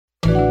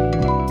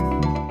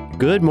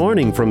Good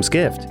morning from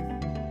Skift.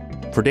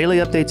 For daily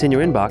updates in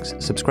your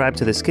inbox, subscribe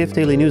to the Skift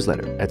Daily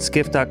newsletter at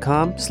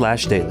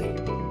skift.com/daily.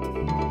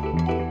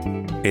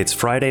 It's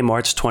Friday,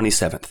 March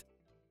 27th.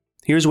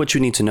 Here's what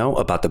you need to know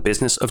about the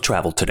business of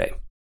travel today.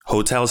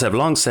 Hotels have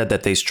long said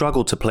that they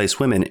struggle to place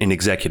women in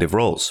executive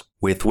roles,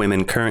 with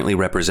women currently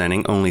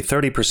representing only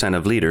 30%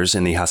 of leaders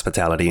in the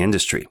hospitality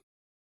industry.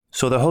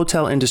 So the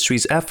hotel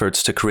industry's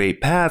efforts to create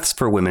paths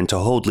for women to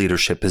hold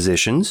leadership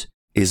positions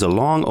is a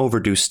long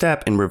overdue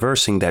step in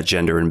reversing that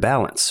gender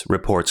imbalance,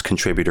 reports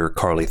contributor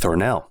Carly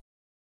Thornell.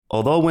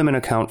 Although women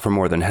account for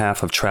more than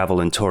half of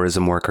travel and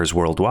tourism workers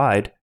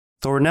worldwide,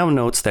 Thornell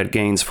notes that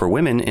gains for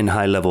women in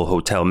high-level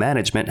hotel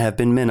management have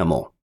been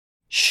minimal.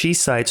 She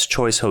cites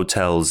Choice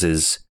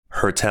Hotels'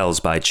 Hotels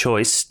by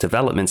Choice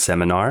development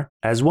seminar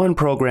as one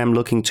program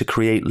looking to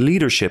create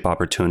leadership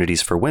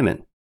opportunities for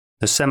women.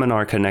 The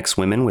seminar connects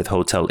women with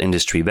hotel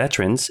industry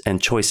veterans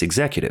and Choice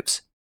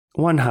executives.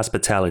 One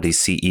hospitality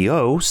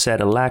CEO said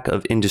a lack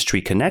of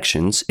industry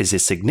connections is a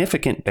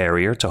significant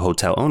barrier to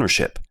hotel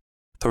ownership.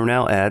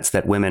 Thornell adds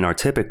that women are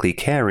typically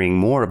carrying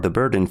more of the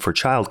burden for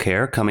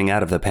childcare coming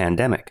out of the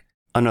pandemic,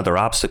 another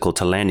obstacle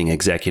to landing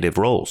executive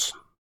roles.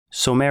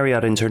 So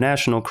Marriott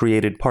International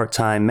created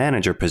part-time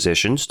manager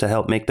positions to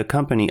help make the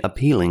company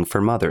appealing for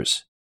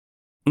mothers.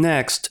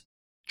 Next,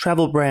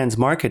 travel brands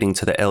marketing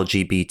to the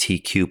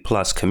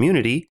LGBTQ+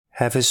 community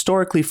have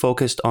historically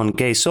focused on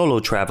gay solo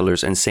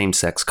travelers and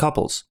same-sex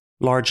couples,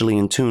 largely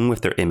in tune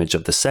with their image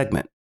of the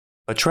segment.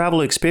 But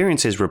travel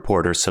experiences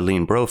reporter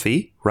Celine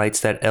Brophy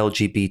writes that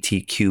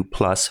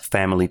LGBTQ+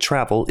 family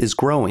travel is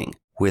growing,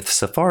 with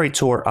safari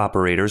tour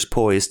operators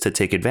poised to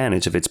take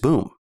advantage of its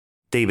boom.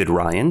 David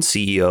Ryan,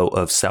 CEO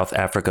of South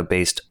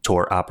Africa-based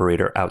tour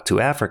operator Out to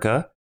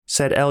Africa,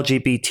 said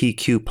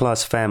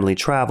LGBTQ+ family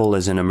travel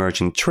as an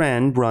emerging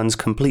trend runs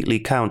completely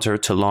counter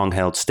to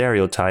long-held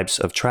stereotypes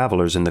of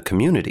travelers in the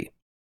community.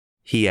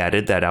 He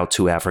added that Out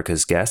to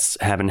Africa's guests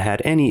haven't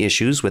had any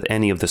issues with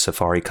any of the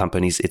safari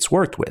companies it's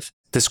worked with,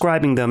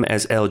 describing them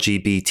as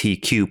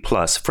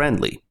LGBTQ+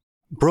 friendly.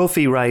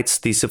 Brophy writes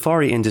the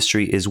safari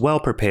industry is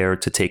well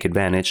prepared to take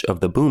advantage of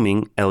the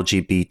booming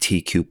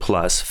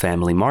LGBTQ+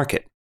 family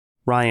market.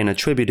 Ryan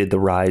attributed the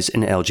rise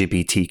in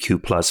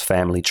LGBTQ+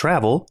 family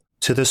travel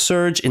to the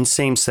surge in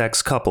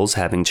same-sex couples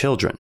having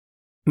children.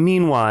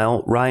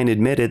 Meanwhile, Ryan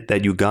admitted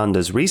that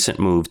Uganda's recent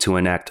move to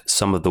enact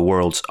some of the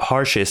world's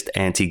harshest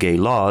anti-gay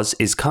laws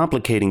is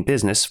complicating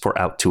business for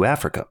Out to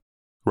Africa.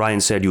 Ryan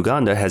said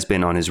Uganda has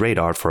been on his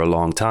radar for a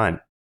long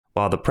time.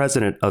 While the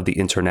president of the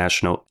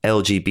International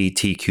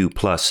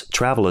LGBTQ+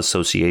 Travel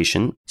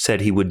Association said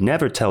he would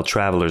never tell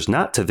travelers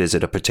not to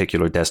visit a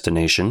particular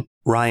destination,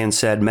 Ryan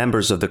said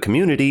members of the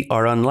community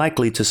are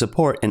unlikely to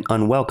support an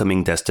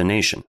unwelcoming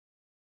destination.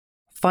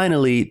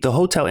 Finally, the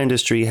hotel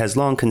industry has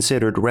long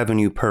considered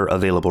revenue per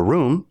available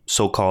room,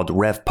 so-called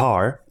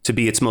RevPAR, to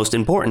be its most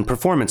important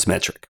performance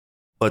metric.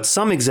 But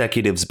some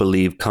executives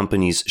believe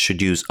companies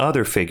should use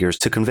other figures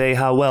to convey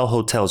how well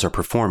hotels are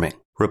performing,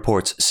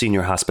 reports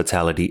senior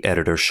hospitality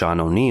editor Sean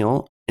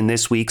O'Neill in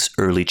this week's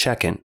Early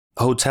Check-In.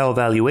 Hotel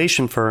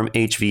valuation firm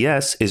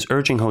HVS is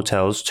urging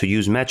hotels to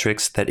use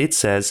metrics that it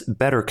says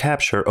better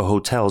capture a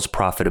hotel's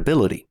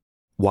profitability.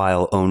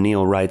 While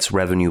O'Neill writes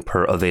revenue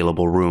per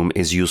available room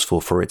is useful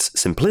for its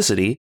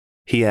simplicity,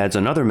 he adds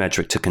another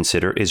metric to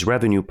consider is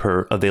revenue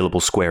per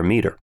available square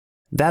meter.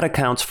 That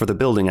accounts for the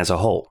building as a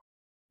whole.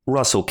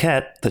 Russell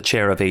Kett, the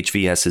chair of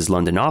HVS's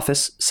London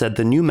office, said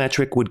the new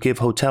metric would give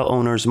hotel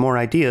owners more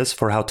ideas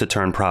for how to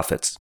turn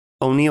profits.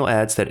 O'Neill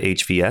adds that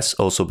HVS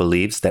also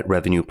believes that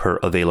revenue per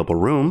available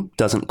room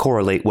doesn't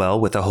correlate well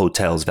with a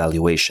hotel's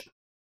valuation.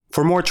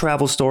 For more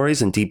travel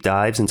stories and deep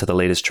dives into the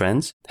latest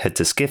trends, head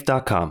to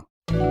skift.com.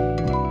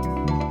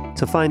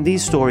 To find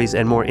these stories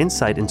and more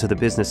insight into the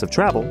business of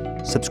travel,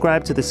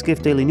 subscribe to the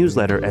Skift Daily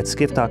newsletter at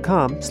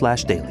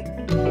skift.com/daily.